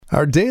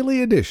Our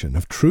daily edition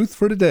of Truth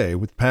for Today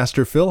with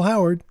Pastor Phil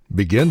Howard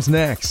begins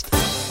next.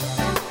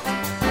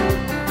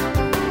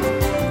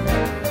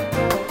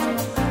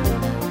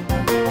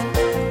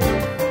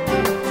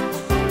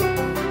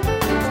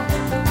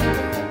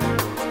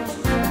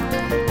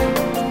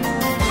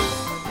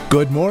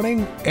 Good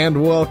morning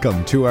and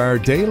welcome to our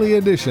daily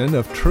edition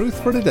of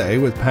Truth for Today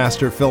with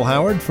Pastor Phil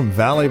Howard from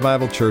Valley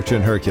Bible Church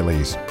in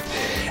Hercules.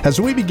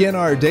 As we begin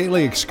our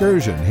daily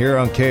excursion here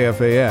on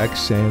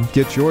KFAX and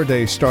get your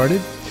day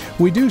started,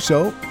 we do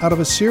so out of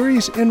a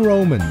series in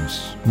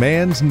Romans,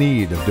 Man's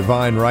Need of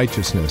Divine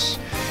Righteousness.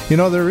 You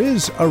know, there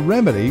is a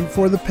remedy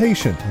for the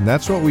patient, and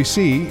that's what we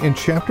see in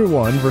chapter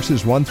 1,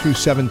 verses 1 through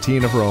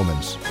 17 of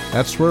Romans.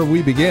 That's where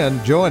we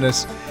begin. Join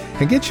us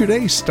and get your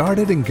day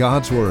started in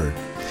God's Word.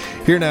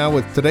 Here now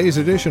with today's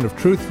edition of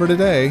Truth for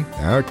Today,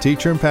 our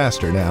teacher and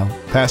pastor now,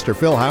 Pastor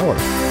Phil Howard.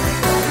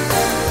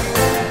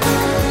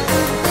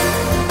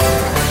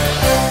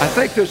 I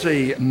think there's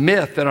a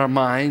myth in our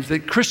minds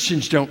that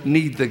Christians don't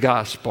need the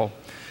gospel.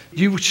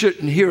 You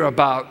shouldn't hear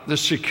about the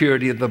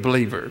security of the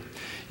believer.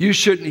 You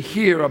shouldn't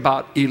hear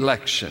about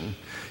election.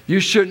 You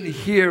shouldn't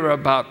hear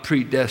about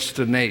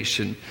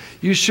predestination.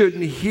 You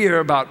shouldn't hear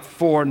about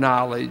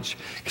foreknowledge,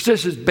 because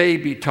this is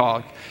baby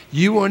talk.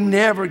 You will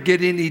never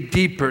get any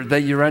deeper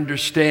than your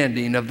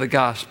understanding of the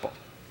gospel,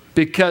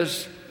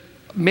 because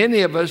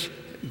many of us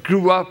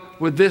grew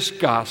up with this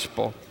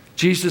gospel.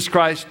 Jesus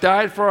Christ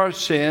died for our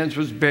sins,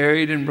 was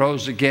buried, and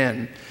rose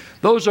again.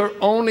 Those are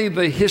only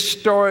the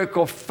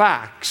historical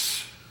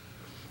facts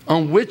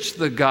on which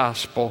the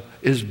gospel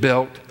is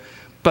built,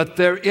 but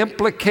their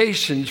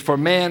implications for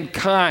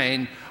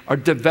mankind are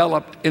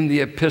developed in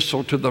the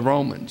epistle to the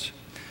Romans.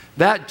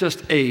 That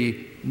just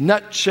a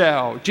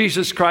nutshell.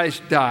 Jesus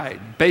Christ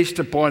died based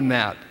upon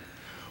that.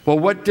 Well,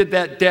 what did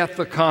that death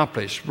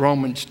accomplish?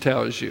 Romans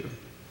tells you.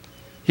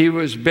 He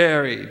was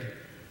buried.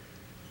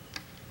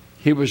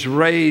 He was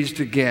raised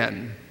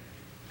again.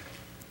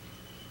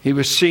 He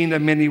was seen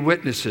of many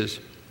witnesses.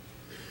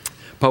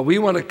 But we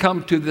want to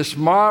come to this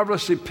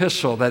marvelous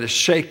epistle that has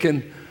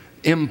shaken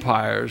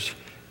empires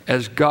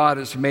as God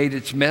has made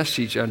its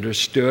message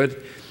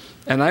understood.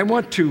 And I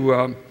want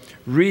to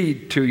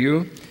read to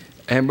you,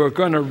 and we're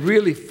going to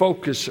really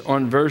focus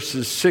on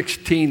verses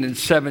 16 and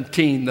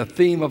 17, the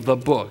theme of the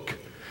book.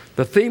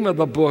 The theme of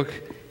the book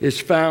is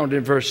found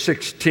in verse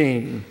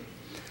 16.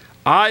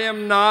 I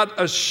am not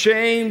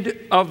ashamed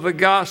of the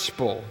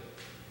gospel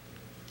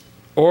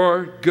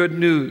or good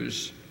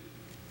news,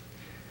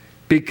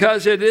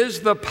 because it is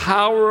the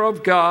power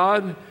of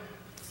God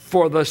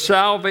for the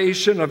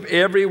salvation of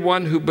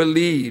everyone who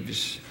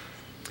believes,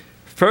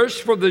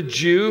 first for the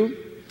Jew,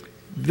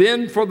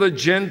 then for the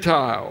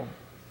Gentile.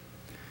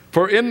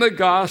 For in the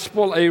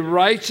gospel a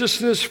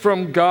righteousness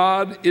from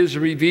God is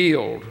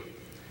revealed,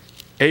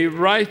 a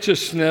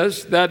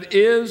righteousness that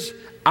is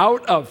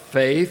out of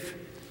faith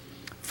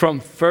from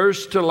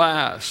first to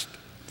last,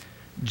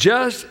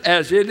 just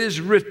as it is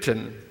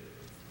written,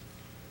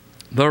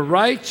 the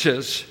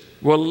righteous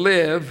will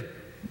live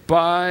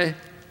by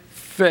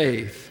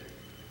faith.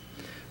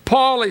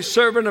 Paul, a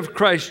servant of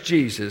Christ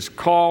Jesus,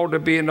 called to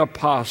be an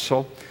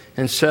apostle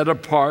and set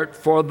apart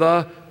for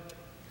the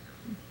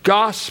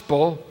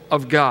gospel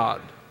of God.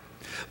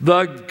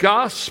 The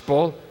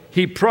gospel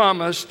he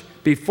promised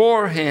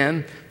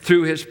beforehand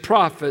through his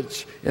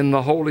prophets in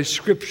the Holy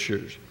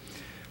Scriptures.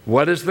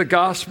 What is the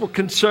gospel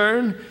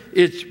concern?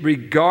 It's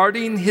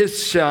regarding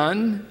his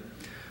Son,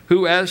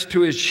 who as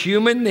to his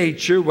human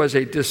nature was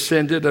a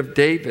descendant of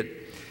David,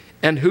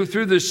 and who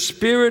through the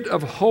Spirit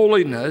of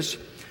holiness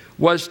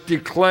was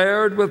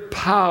declared with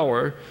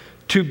power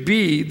to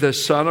be the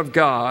Son of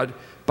God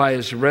by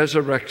his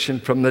resurrection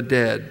from the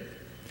dead,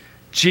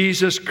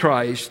 Jesus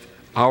Christ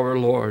our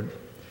Lord.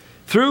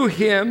 Through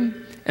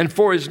him and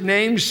for his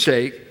name's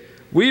sake,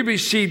 we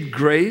received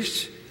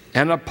grace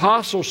and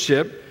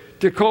apostleship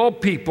to call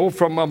people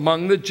from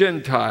among the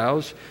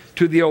Gentiles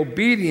to the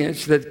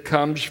obedience that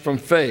comes from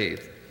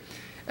faith.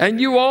 And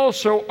you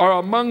also are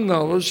among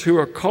those who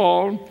are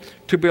called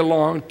to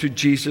belong to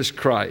Jesus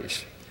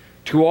Christ.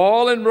 To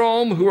all in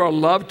Rome who are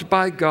loved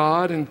by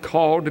God and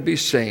called to be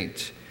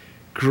saints,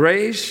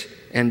 grace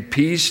and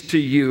peace to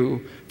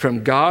you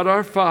from God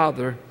our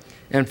Father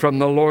and from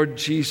the Lord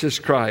Jesus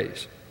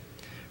Christ.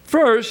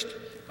 First,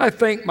 I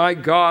thank my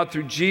God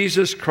through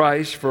Jesus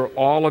Christ for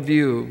all of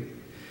you,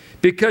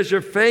 because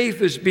your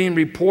faith is being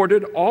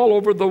reported all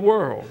over the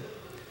world.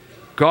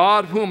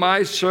 God, whom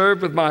I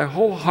serve with my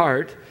whole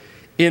heart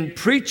in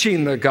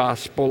preaching the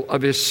gospel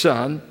of his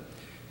Son.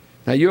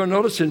 Now you'll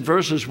notice in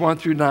verses 1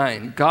 through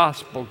 9,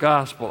 gospel,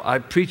 gospel. I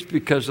preach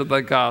because of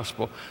the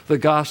gospel. The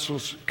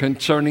gospel's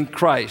concerning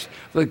Christ.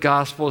 The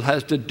gospel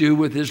has to do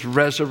with his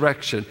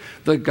resurrection.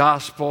 The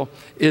gospel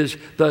is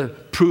the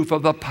proof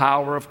of the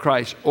power of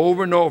Christ.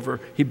 Over and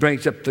over, he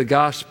brings up the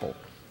gospel.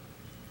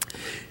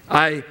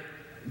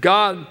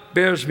 God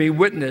bears me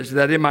witness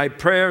that in my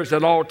prayers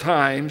at all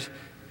times,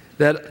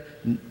 that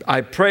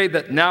I pray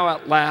that now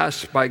at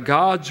last, by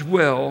God's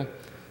will,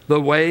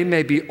 the way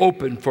may be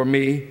open for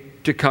me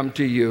to come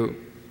to you.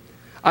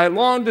 I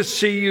long to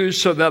see you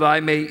so that I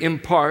may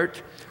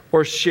impart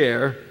or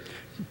share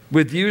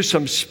with you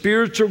some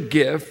spiritual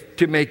gift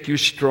to make you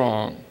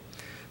strong.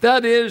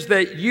 That is,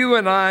 that you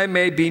and I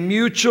may be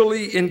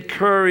mutually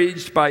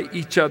encouraged by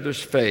each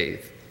other's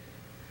faith.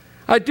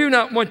 I do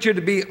not want you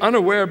to be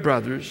unaware,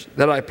 brothers,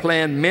 that I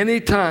planned many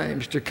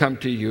times to come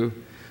to you,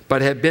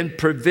 but have been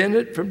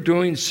prevented from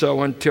doing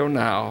so until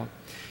now,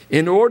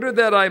 in order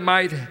that I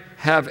might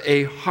have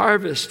a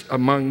harvest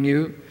among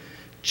you,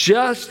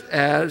 just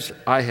as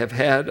I have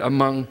had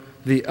among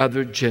the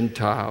other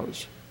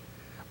Gentiles.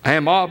 I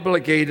am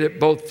obligated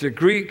both to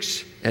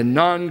Greeks and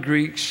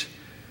non-Greeks,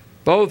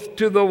 both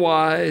to the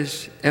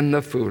wise and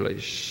the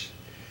foolish.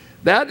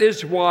 That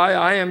is why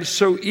I am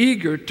so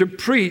eager to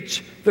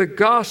preach the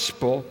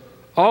gospel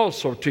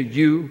also to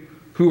you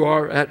who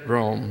are at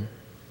Rome.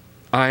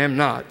 I am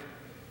not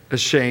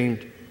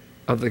ashamed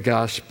of the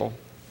gospel.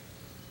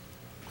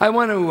 I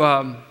want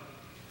to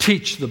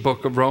teach the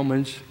book of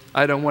Romans.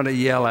 I don't want to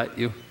yell at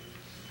you.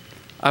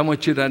 I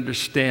want you to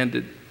understand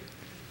it.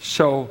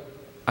 So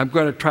I'm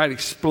going to try to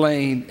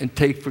explain and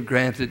take for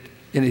granted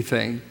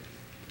anything.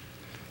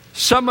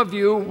 Some of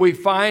you, we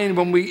find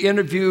when we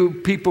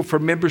interview people for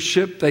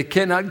membership, they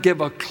cannot give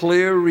a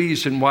clear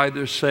reason why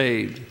they're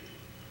saved.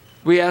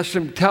 We ask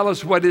them, tell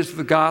us what is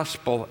the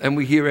gospel, and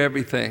we hear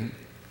everything.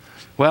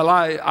 Well,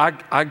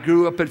 I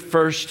grew up at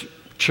First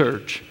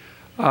Church.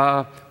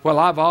 Well,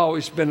 I've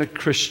always been a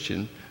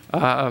Christian.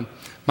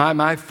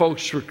 My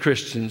folks were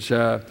Christians.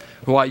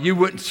 Well, you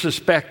wouldn't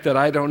suspect that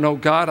I don't know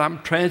God. I'm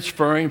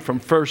transferring from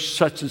First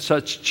such and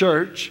such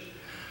church.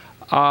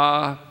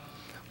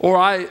 Or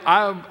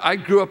I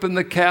grew up in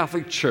the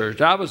Catholic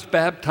Church. I was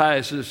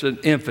baptized as an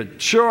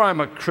infant. Sure, I'm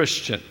a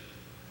Christian.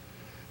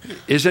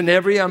 Isn't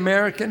every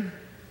American?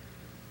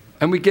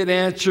 And we get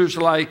answers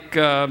like,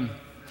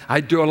 I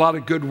do a lot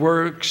of good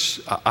works.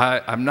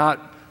 I'm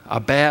not a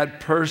bad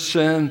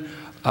person.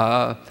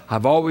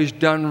 I've always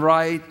done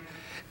right.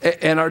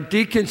 And our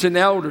deacons and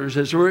elders,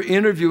 as we're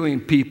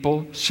interviewing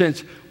people,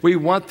 since we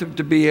want them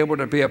to be able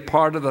to be a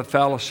part of the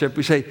fellowship,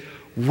 we say,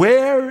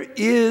 where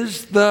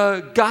is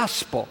the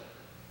gospel?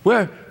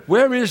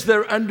 Where is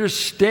their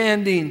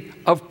understanding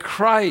of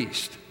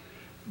Christ?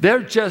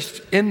 They're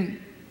just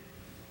in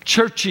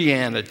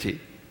churchianity.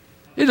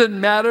 It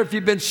doesn't matter if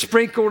you've been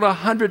sprinkled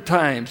 100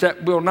 times.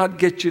 That will not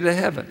get you to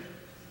heaven.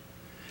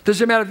 It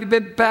doesn't matter if you've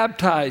been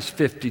baptized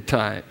 50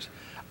 times.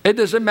 It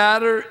doesn't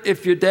matter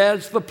if your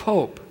dad's the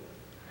Pope.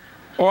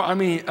 Or,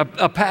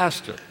 a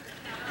pastor.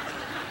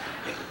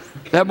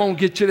 That won't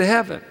get you to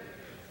heaven.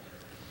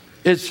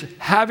 It's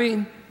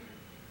having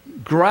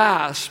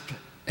grasped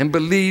and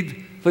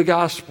believed the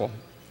gospel.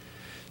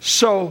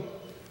 So,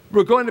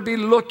 we're going to be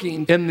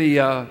looking in the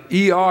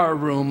ER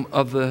room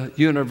of the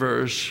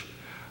universe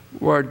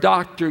where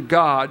Dr.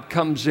 God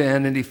comes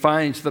in and he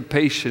finds the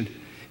patient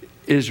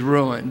is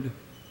ruined.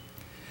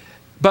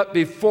 But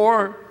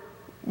before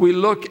we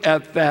look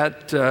at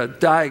that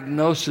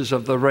diagnosis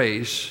of the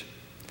race,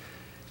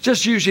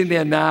 just using the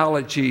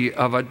analogy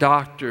of a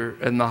doctor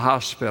in the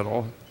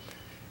hospital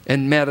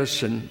in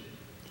medicine,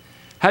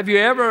 have you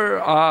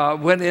ever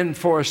went in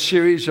for a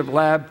series of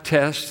lab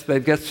tests?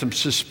 They've got some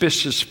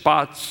suspicious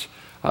spots,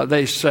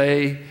 they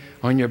say,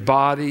 on your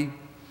body.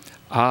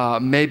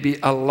 Maybe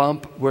a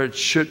lump where it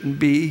shouldn't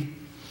be.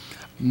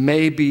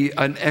 Maybe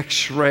an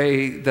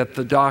x-ray that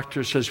the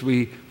doctor says,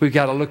 we've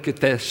got to look at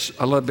this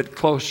a little bit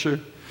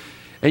closer.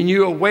 And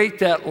you await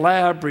that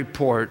lab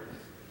report.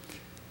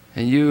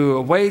 And you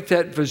await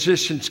that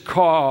physician's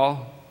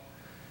call.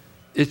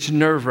 It's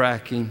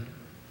nerve-wracking.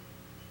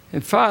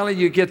 And finally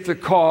you get the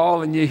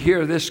call and you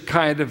hear this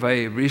kind of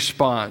a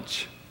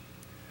response.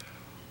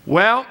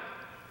 Well,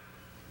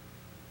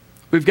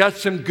 we've got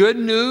some good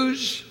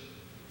news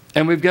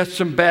and we've got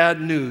some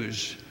bad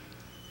news.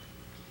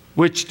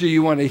 Which do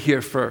you want to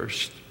hear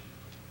first?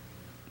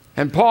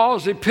 And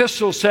Paul's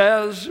epistle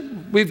says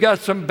we've got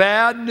some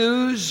bad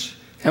news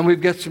and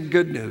we've got some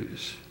good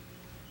news.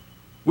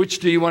 Which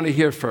do you want to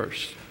hear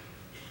first?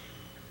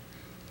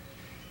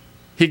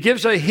 He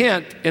gives a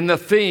hint in the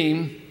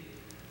theme.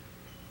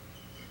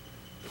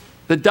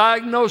 The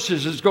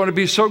diagnosis is going to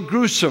be so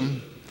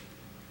gruesome.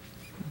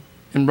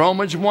 In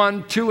Romans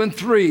 1, 2, and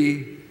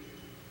 3,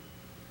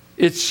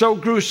 it's so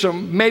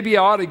gruesome. Maybe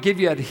I ought to give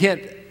you a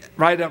hint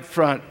right up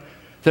front.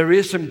 There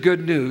is some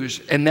good news,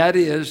 and that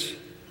is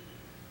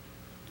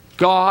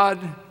God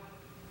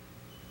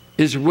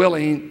is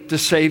willing to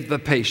save the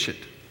patient.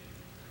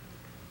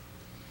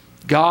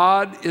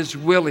 God is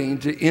willing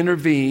to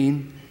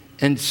intervene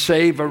and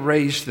save a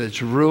race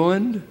that's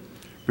ruined,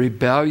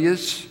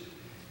 rebellious,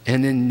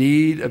 and in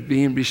need of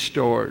being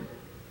restored.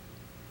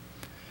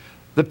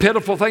 The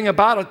pitiful thing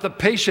about it, the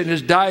patient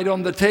has died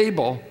on the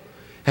table,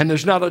 and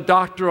there's not a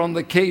doctor on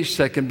the case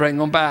that can bring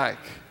them back.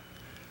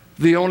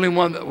 The only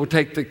one that will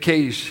take the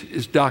case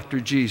is Dr.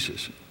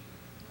 Jesus.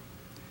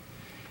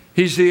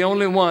 He's the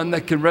only one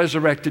that can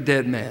resurrect a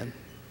dead man.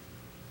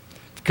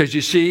 Because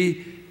you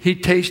see, he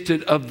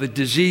tasted of the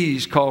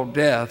disease called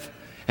death,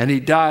 and he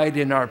died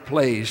in our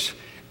place.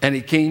 And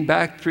he came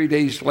back 3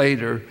 days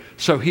later,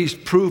 so he's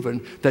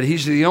proven that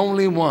he's the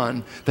only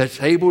one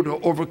that's able to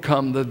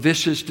overcome the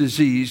vicious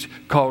disease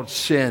called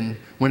sin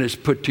when it's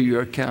put to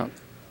your account.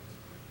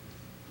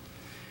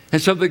 And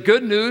so the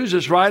good news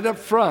is right up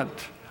front.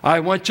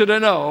 I want you to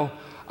know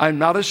I'm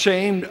not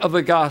ashamed of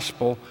the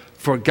gospel,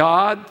 for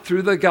God,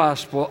 through the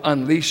gospel,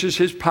 unleashes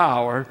his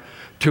power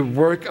to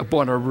work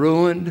upon a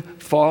ruined,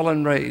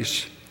 fallen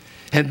race.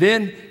 And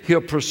then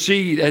he'll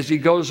proceed as he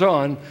goes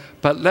on.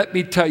 But let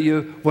me tell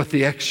you what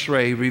the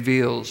x-ray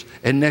reveals.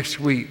 And next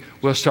week,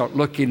 we'll start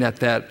looking at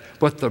that,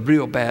 what the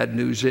real bad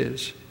news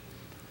is.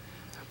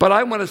 But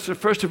I want us to,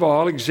 first of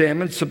all,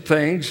 examine some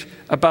things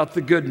about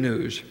the good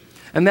news.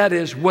 And that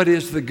is, what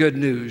is the good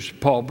news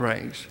Paul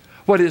brings?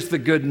 What is the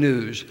good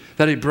news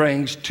that he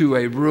brings to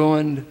a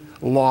ruined,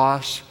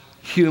 lost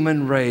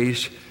human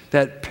race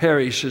that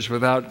perishes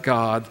without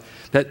God,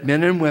 that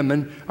men and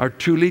women are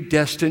truly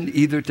destined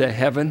either to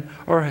heaven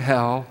or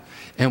hell?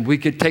 And we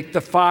could take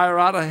the fire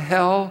out of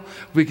hell.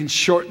 We can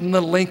shorten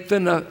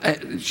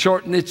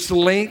its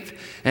length,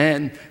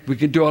 and we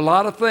can do a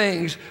lot of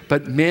things.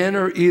 But men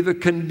are either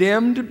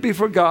condemned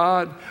before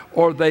God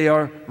or they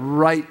are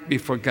right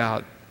before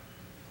God.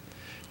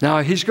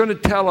 Now, he's going to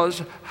tell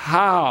us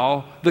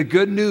how the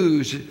good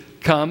news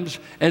comes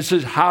and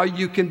says how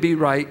you can be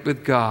right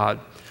with God.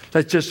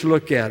 Let's just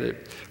look at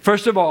it.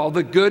 First of all,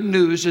 the good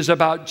news is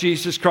about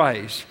Jesus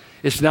Christ.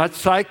 It's not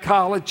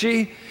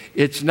psychology.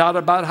 It's not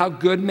about how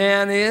good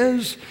man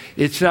is.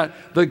 It's not.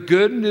 The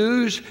good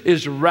news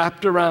is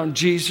wrapped around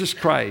Jesus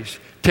Christ.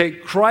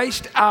 Take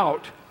Christ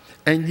out,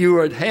 and you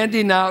are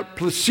handing out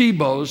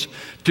placebos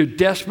to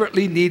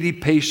desperately needy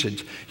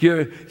patients.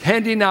 You're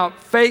handing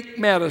out fake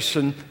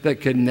medicine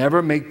that can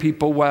never make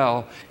people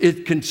well.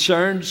 It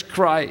concerns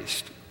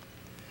Christ.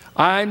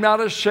 I'm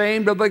not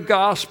ashamed of the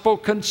gospel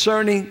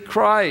concerning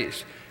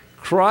Christ.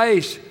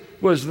 Christ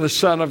was the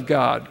Son of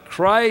God.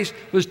 Christ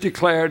was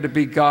declared to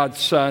be God's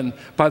Son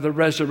by the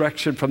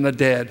resurrection from the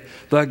dead.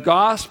 The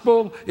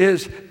gospel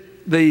is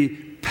the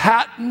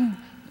patent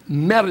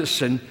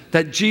medicine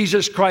that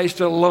Jesus Christ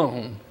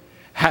alone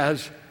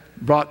has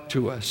brought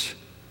to us.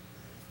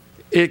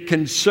 It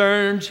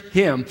concerns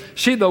him.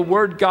 See, the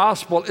word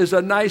gospel is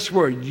a nice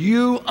word.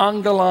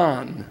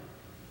 Euangelon.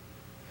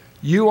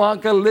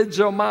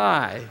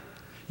 Euangelizomai.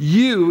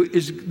 You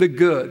is the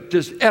good.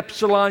 Just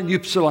epsilon,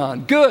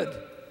 upsilon. Good.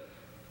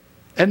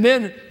 And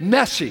then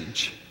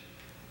message.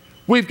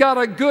 We've got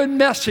a good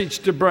message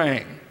to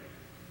bring.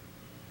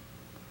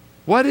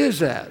 What is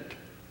that?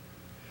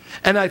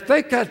 And I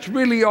think that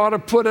really ought to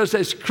put us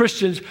as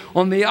Christians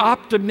on the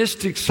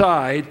optimistic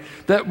side,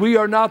 that we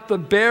are not the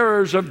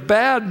bearers of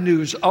bad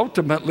news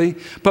ultimately,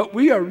 but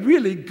we are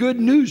really good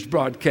news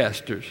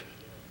broadcasters.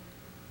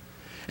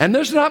 And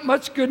there's not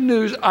much good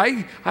news.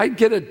 I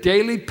get a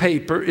daily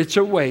paper. It's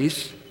a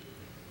waste.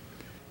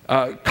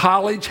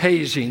 College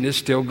hazing is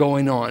still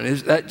going on.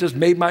 That just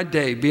made my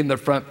day, being the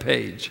front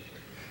page.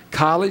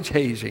 College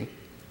hazing.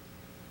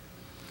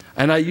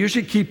 And I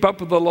usually keep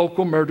up with the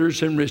local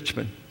murders in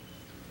Richmond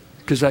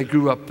because I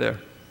grew up there.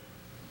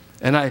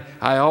 And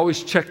I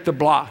always check the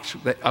blocks.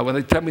 When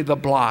they tell me the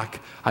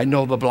block, I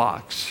know the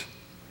blocks.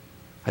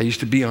 I used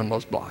to be on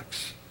those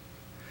blocks.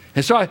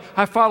 And so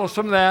I follow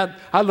some of that.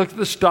 I look at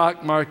the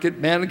stock market.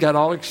 Man, I got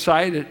all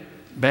excited.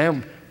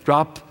 Bam,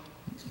 dropped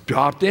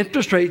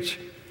interest rates.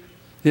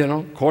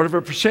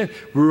 0.25%.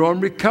 We're on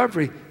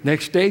recovery.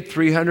 Next day,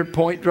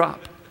 300-point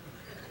drop.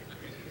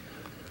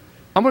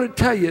 I'm going to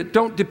tell you,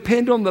 don't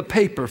depend on the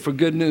paper for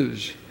good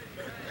news.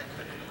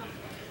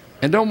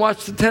 And don't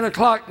watch the 10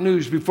 o'clock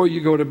news before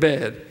you go to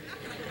bed.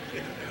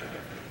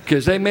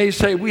 Because they may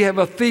say, we have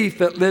a thief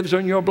that lives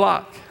on your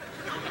block.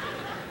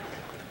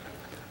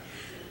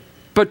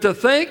 But to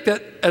think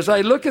that, as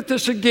I look at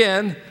this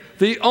again,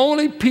 the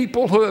only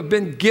people who have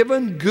been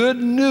given good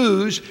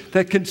news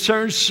that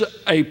concerns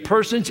a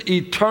person's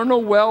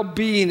eternal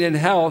well-being and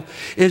health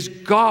is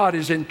God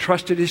has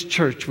entrusted his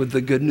church with the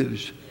good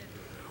news.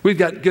 We've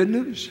got good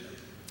news.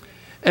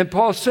 And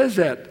Paul says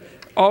that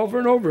over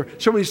and over.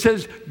 So when he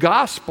says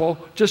gospel,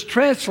 just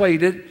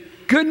translate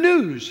it, good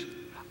news.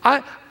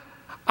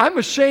 I'm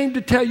ashamed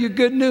to tell you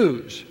good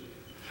news.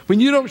 When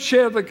you don't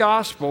share the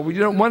gospel, when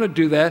you don't want to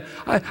do that,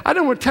 I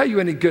don't want to tell you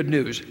any good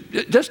news.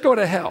 Just go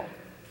to hell.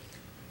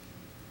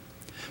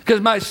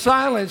 Because my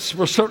silence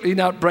will certainly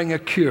not bring a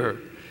cure.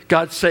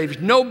 God saves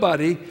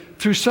nobody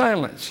through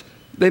silence.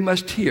 They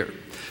must hear.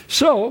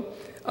 So,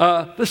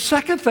 the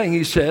second thing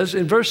he says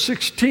in verse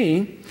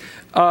 16,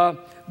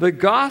 the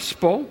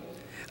gospel,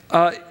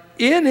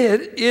 in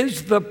it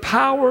is the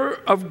power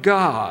of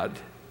God.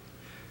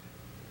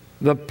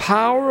 The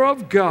power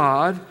of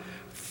God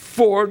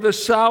for the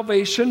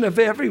salvation of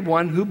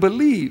everyone who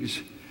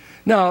believes.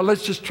 Now,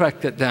 let's just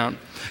track that down.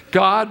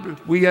 God,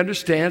 we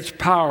understand, is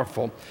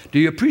powerful. Do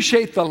you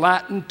appreciate the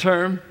Latin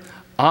term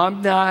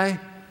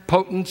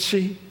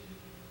omnipotency?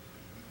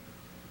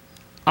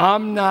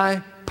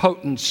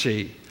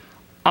 Omnipotency.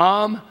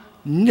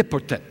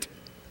 Omnipotent.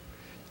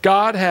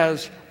 God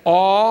has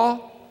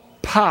all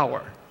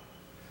power.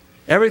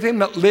 Everything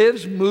that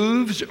lives,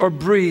 moves, or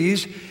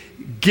breathes,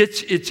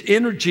 gets its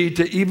energy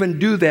to even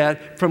do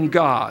that from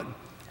God.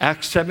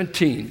 Acts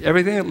 17.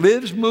 Everything that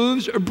lives,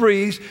 moves, or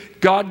breathes,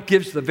 God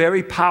gives the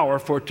very power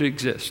for it to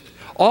exist.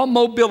 All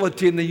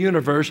mobility in the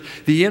universe,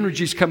 the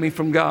energy is coming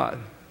from God.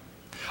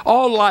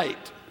 All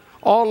light,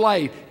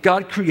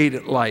 God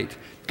created light.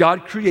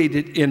 God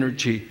created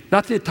energy,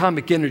 not the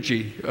atomic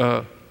energy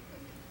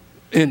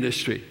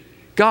industry.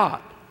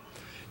 God.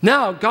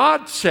 Now,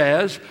 God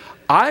says,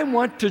 I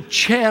want to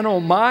channel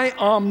my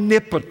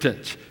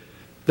omnipotence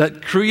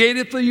that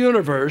created the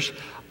universe.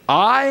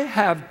 I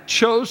have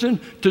chosen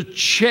to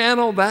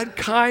channel that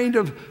kind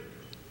of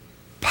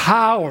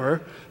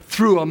power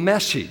through a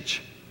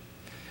message.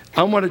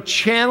 I want to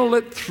channel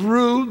it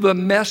through the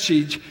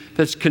message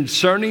that's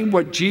concerning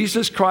what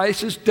Jesus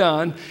Christ has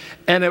done,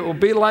 and it will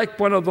be like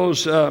one of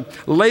those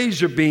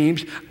laser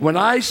beams. When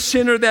I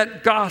center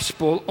that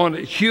gospel on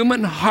a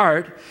human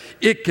heart,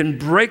 it can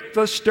break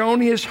the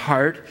stoniest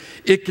heart.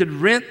 It can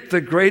rent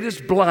the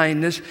greatest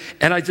blindness,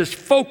 and I just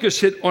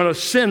focus it on a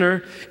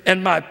sinner,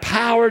 and my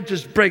power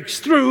just breaks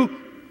through,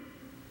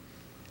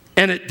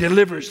 and it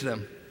delivers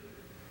them.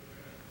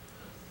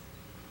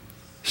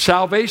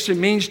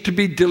 Salvation means to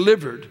be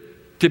delivered,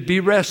 to be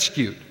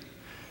rescued.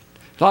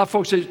 A lot of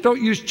folks say,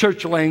 don't use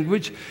church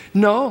language.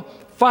 No,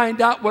 find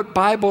out what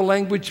Bible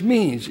language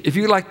means. If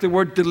you like the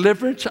word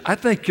deliverance, I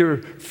think your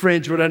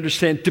friends would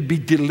understand to be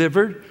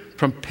delivered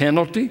from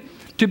penalty,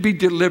 to be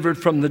delivered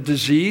from the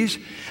disease.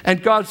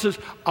 And God says,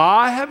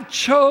 I have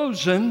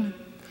chosen,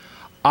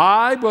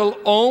 I will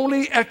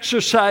only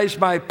exercise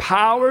my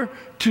power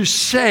to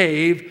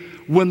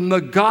save when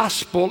the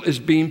gospel is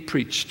being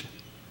preached.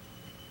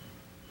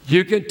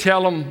 You can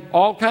tell them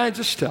all kinds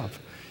of stuff.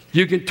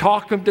 You can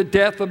talk them to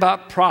death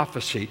about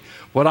prophecy.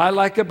 What I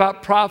like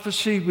about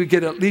prophecy, we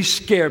can at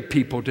least scare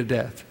people to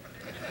death.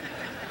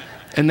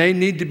 And they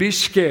need to be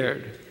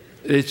scared.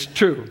 It's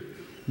true,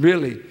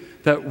 really,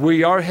 that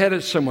we are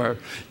headed somewhere.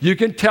 You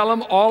can tell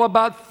them all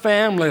about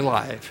family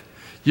life.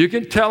 You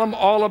can tell them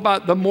all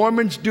about, the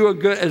Mormons do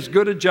as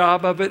good a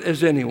job of it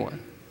as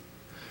anyone.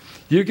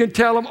 You can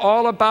tell them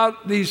all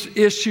about these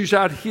issues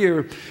out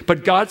here,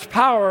 but God's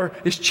power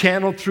is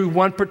channeled through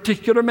one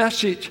particular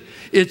message.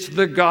 It's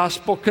the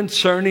gospel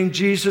concerning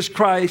Jesus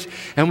Christ.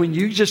 And when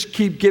you just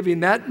keep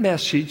giving that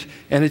message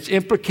and its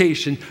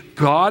implication,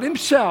 God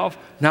himself,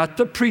 not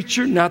the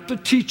preacher, not the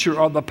teacher,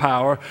 are the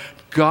power.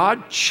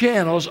 God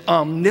channels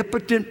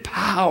omnipotent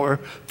power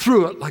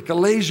through it like a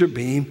laser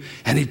beam,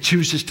 and he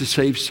chooses to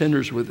save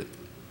sinners with it.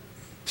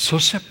 So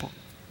simple.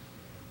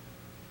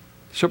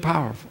 So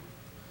powerful.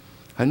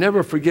 I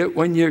never forget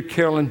one year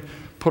Carolyn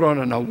put on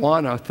an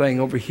Awana thing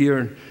over here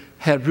and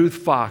had Ruth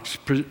Fox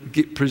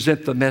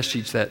present the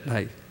message that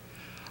night.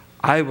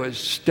 I was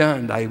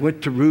stunned. I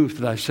went to Ruth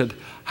and I said,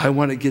 I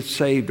want to get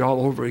saved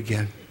all over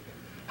again.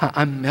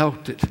 I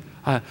melted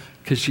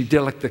because she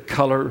did like the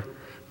color,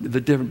 the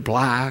different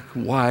black,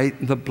 white,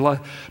 and the blood.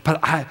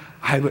 But I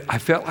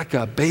felt like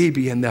a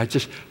baby, and I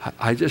just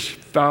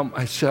found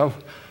myself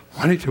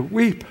wanting to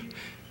weep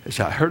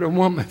as I heard a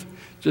woman.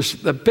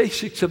 Just the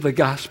basics of the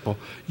gospel.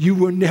 You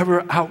will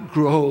never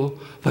outgrow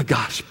the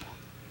gospel.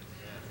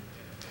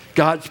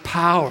 God's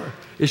power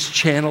is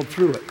channeled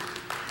through it.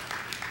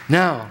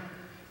 Now,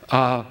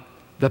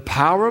 the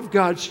power of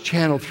God's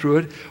channeled through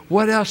it.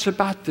 What else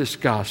about this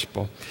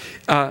gospel?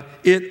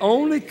 It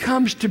only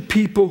comes to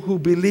people who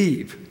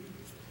believe.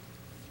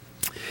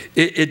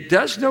 It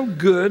does no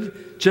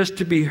good just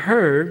to be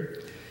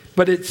heard,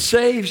 but it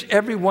saves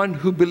everyone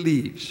who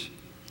believes.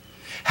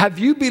 Have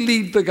you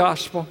believed the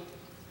gospel?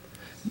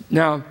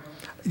 Now,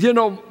 you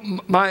know,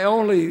 my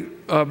only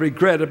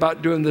regret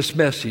about doing this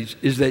message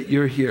is that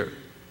you're here.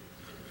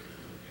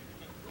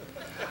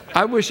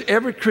 I wish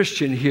every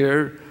Christian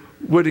here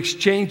would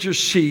exchange your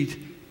seat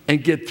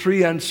and get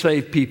 3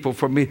 unsaved people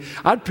for me.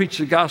 I'd preach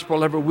the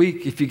gospel every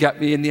week if you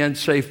got me and the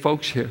unsaved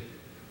folks here.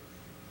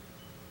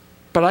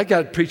 But I got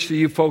to preach to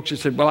you folks and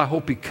say, well, I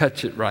hope he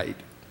cuts it right.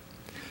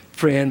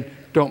 Friend,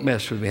 don't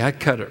mess with me. I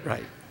cut it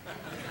right.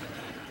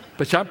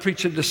 But I'm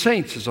preaching to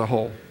saints as a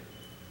whole.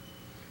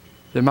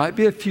 There might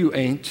be a few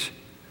ain'ts,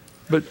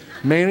 but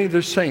mainly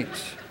they're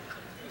saints.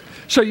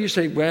 So you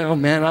say, well,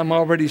 man, I'm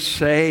already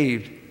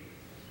saved.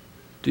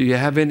 Do you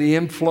have any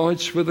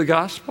influence with the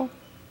gospel?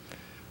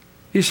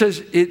 He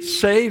says it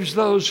saves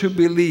those who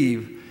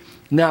believe.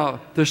 Now,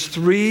 there's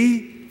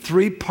three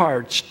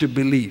parts to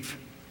belief.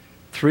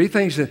 3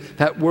 things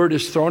that word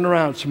is thrown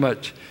around so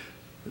much.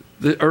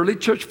 The early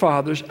church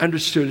fathers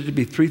understood it to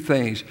be 3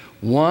 things.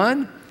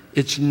 1,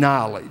 it's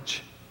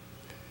knowledge.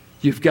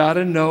 You've got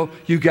to know,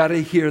 you've got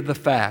to hear the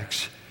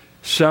facts.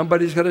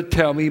 Somebody's going to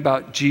tell me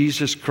about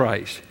Jesus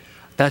Christ.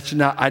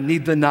 I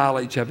need the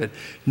knowledge of it.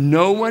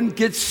 No one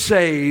gets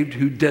saved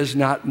who does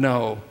not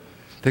know.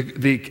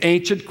 The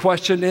ancient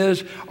question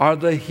is, are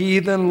the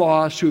heathen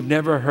lost who've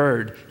never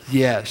heard?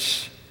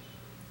 Yes.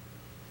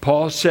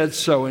 Paul said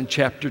so in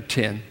chapter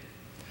 10.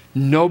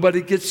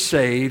 Nobody gets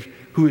saved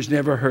who has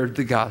never heard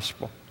the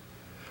gospel.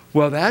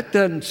 Well, that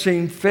doesn't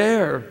seem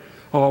fair.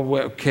 Oh,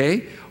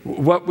 okay.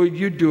 What will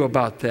you do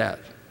about that?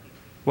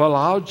 Well,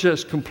 I'll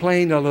just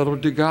complain a little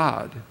to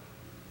God.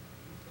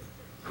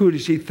 Who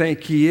does he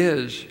think he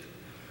is?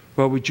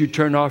 Well, would you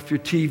turn off your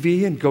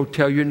TV and go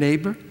tell your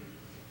neighbor?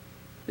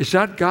 It's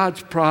not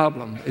God's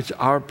problem, it's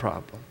our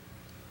problem.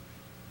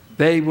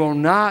 They will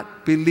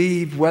not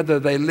believe whether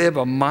they live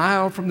a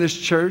mile from this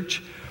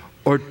church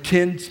or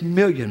 10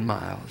 million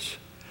miles.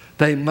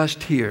 They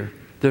must hear.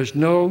 There's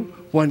no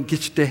one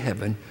gets to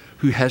heaven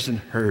who hasn't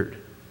heard.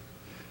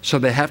 So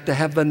they have to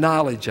have the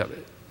knowledge of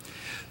it.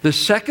 The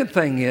second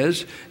thing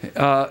is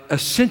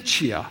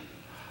assentia.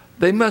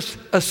 They must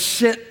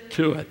assent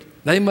to it.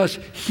 They must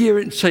hear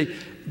it and say,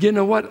 you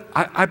know what?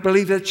 I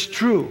believe that's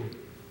true.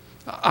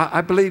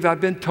 I believe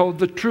I've been told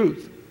the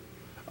truth.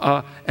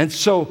 And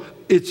so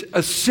it's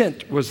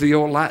assent was the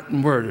old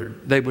Latin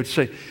word. They would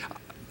say,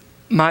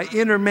 my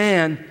inner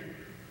man,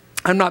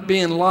 I'm not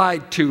being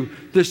lied to.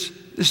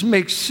 This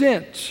makes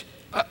sense.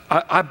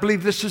 I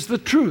believe this is the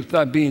truth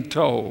I'm being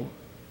told.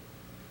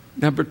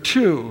 Number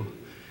two,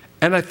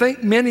 and I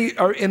think many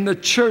are in the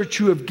church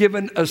who have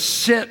given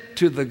assent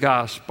to the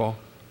gospel.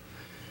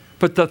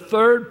 But the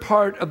third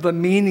part of the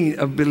meaning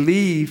of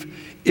believe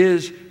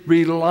is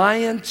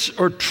reliance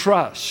or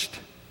trust.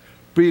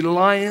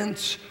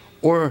 Reliance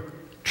or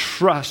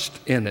trust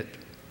in it.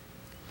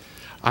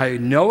 I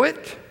know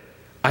it.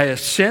 I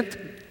assent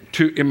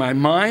to in my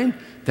mind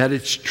that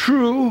it's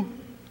true.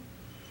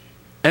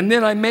 And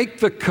then I make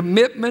the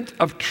commitment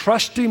of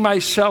trusting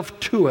myself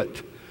to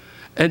it.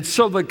 And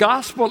so the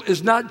gospel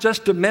is not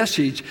just a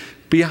message.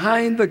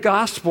 Behind the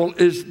gospel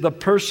is the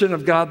person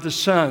of God the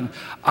Son.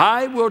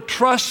 I will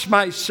trust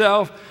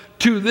myself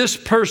to this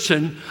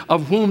person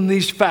of whom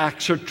these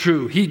facts are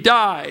true. He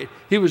died.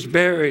 He was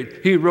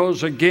buried. He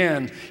rose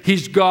again.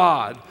 He's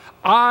God.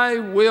 I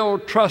will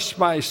trust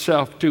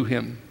myself to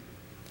him.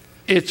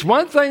 It's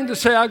one thing to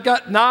say I've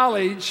got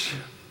knowledge.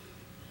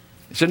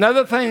 It's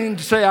another thing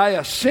to say I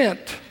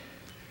assent.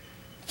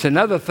 It's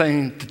another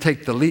thing to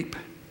take the leap,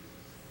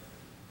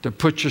 to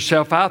put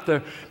yourself out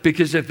there.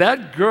 Because if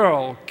that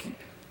girl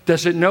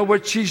doesn't know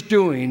what she's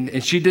doing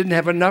and she didn't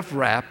have enough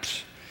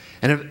wraps,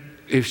 and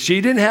if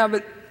she didn't have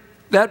it,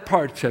 that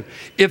part of it,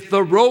 if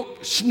the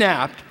rope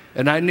snapped,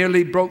 and I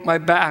nearly broke my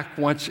back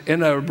once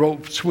in a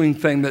rope swing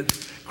thing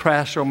that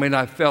crashed on me and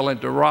I fell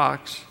into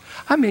rocks.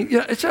 I mean,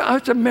 it's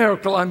a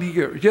miracle I'm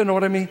here. You know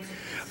what I mean?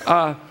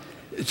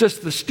 It's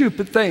just the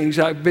stupid things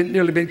I've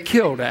nearly been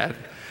killed at.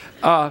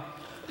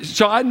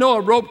 So I know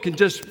a rope can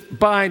just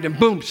bind and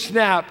boom,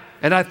 snap.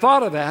 And I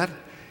thought of that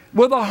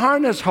with a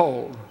harness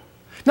hold.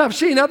 Now I've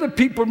seen other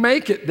people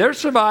make it. They're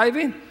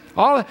surviving.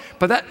 But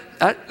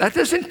that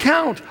doesn't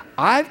count.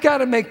 I've got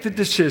to make the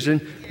decision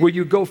where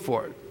you go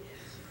for it.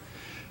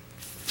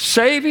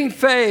 Saving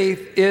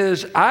faith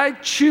is I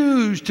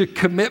choose to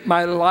commit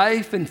my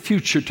life and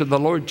future to the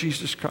Lord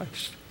Jesus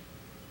Christ.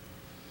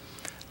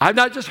 I've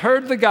not just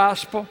heard the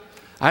gospel.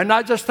 I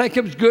not just think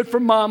it was good for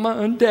mama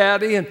and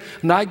daddy and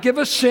I give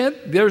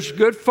assent. There's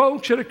good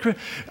folks that are.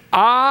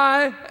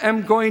 I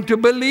am going to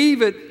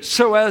believe it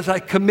so as I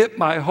commit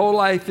my whole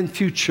life and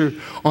future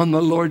on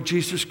the Lord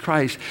Jesus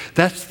Christ.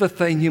 That's the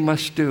thing you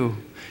must do.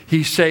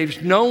 He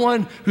saves no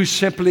one who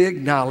simply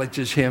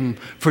acknowledges him,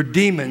 for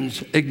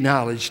demons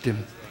acknowledged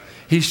him.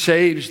 He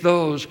saves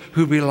those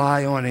who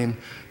rely on him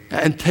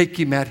and take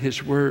him at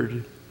his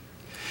word.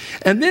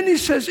 And then he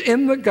says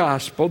in the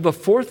gospel, the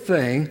fourth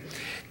thing,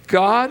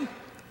 God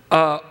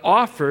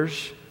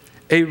offers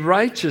a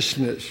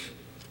righteousness.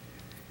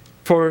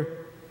 For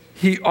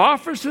he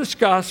offers this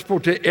gospel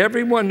to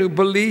everyone who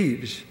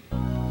believes.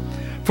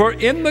 For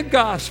in the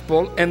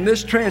gospel, and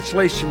this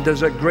translation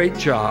does a great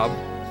job,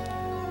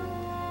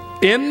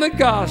 in the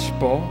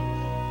gospel,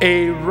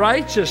 a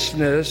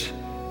righteousness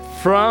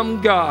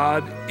from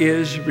God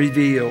is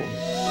revealed.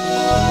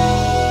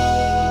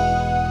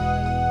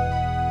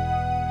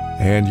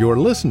 And you're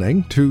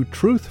listening to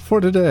Truth for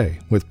Today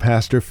with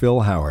Pastor Phil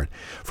Howard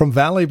from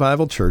Valley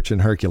Bible Church in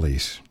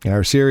Hercules.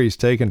 Our series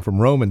taken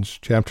from Romans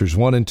chapters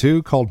 1 and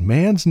 2 called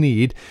Man's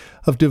Need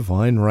of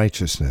Divine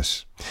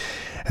Righteousness.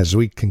 As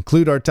we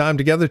conclude our time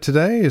together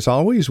today, as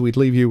always, we'd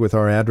leave you with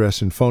our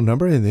address and phone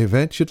number in the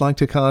event you'd like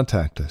to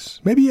contact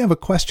us. Maybe you have a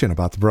question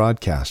about the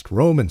broadcast.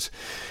 Romans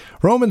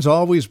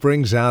always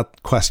brings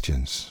out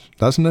questions,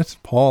 doesn't it?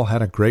 Paul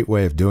had a great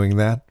way of doing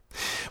that.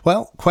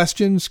 Well,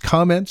 questions,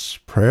 comments,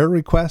 prayer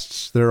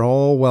requests, they're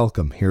all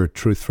welcome here at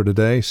Truth for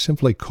Today.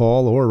 Simply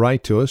call or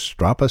write to us,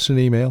 drop us an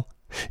email.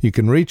 You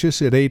can reach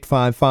us at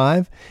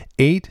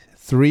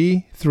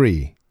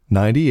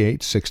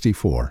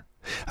 855-833-9864.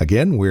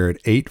 Again, we're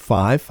at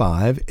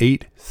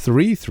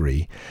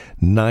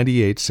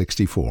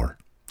 855-833-9864.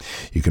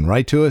 You can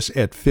write to us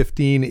at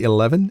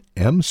 1511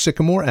 M.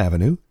 Sycamore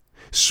Avenue,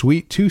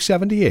 Suite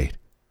 278,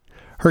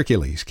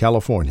 Hercules,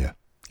 California.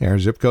 Our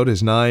zip code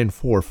is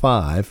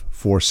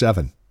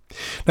 94547.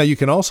 Now, you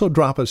can also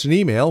drop us an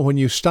email when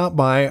you stop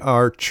by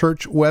our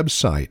church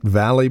website,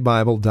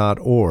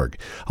 valleybible.org.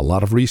 A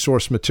lot of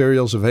resource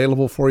materials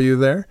available for you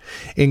there,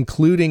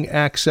 including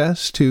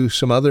access to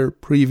some other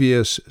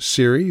previous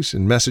series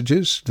and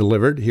messages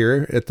delivered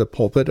here at the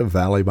pulpit of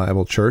Valley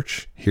Bible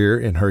Church here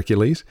in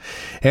Hercules.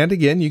 And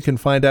again, you can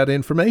find out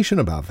information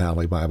about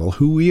Valley Bible,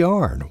 who we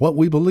are and what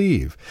we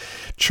believe,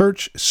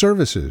 church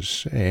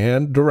services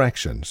and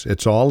directions.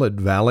 It's all at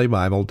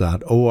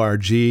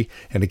valleybible.org.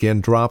 And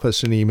again, drop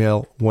us an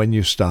email when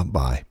you stop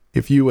by.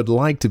 If you would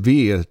like to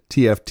be a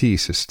TFT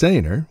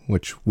sustainer,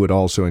 which would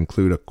also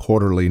include a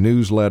quarterly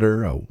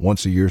newsletter, a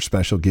once-a-year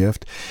special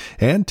gift,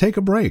 and Take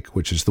a Break,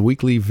 which is the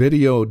weekly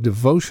video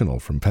devotional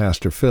from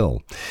Pastor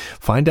Phil,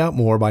 find out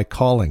more by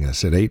calling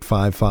us at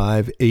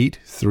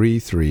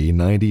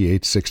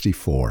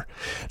 855-833-9864.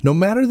 No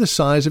matter the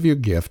size of your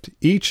gift,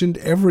 each and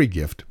every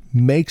gift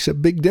makes a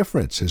big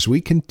difference as we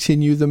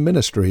continue the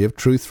ministry of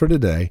Truth for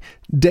Today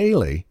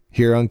daily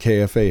here on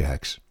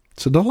KFAX.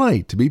 It's a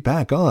delight to be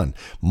back on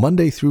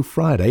Monday through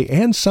Friday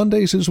and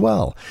Sundays as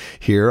well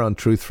here on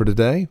Truth for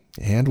Today,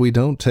 and we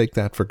don't take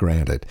that for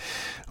granted.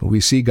 We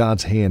see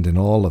God's hand in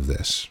all of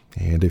this,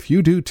 and if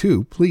you do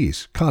too,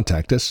 please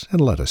contact us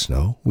and let us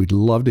know. We'd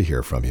love to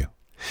hear from you.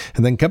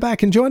 And then come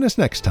back and join us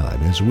next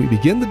time as we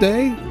begin the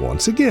day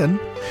once again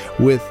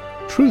with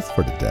Truth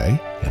for Today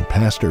and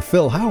Pastor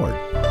Phil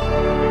Howard.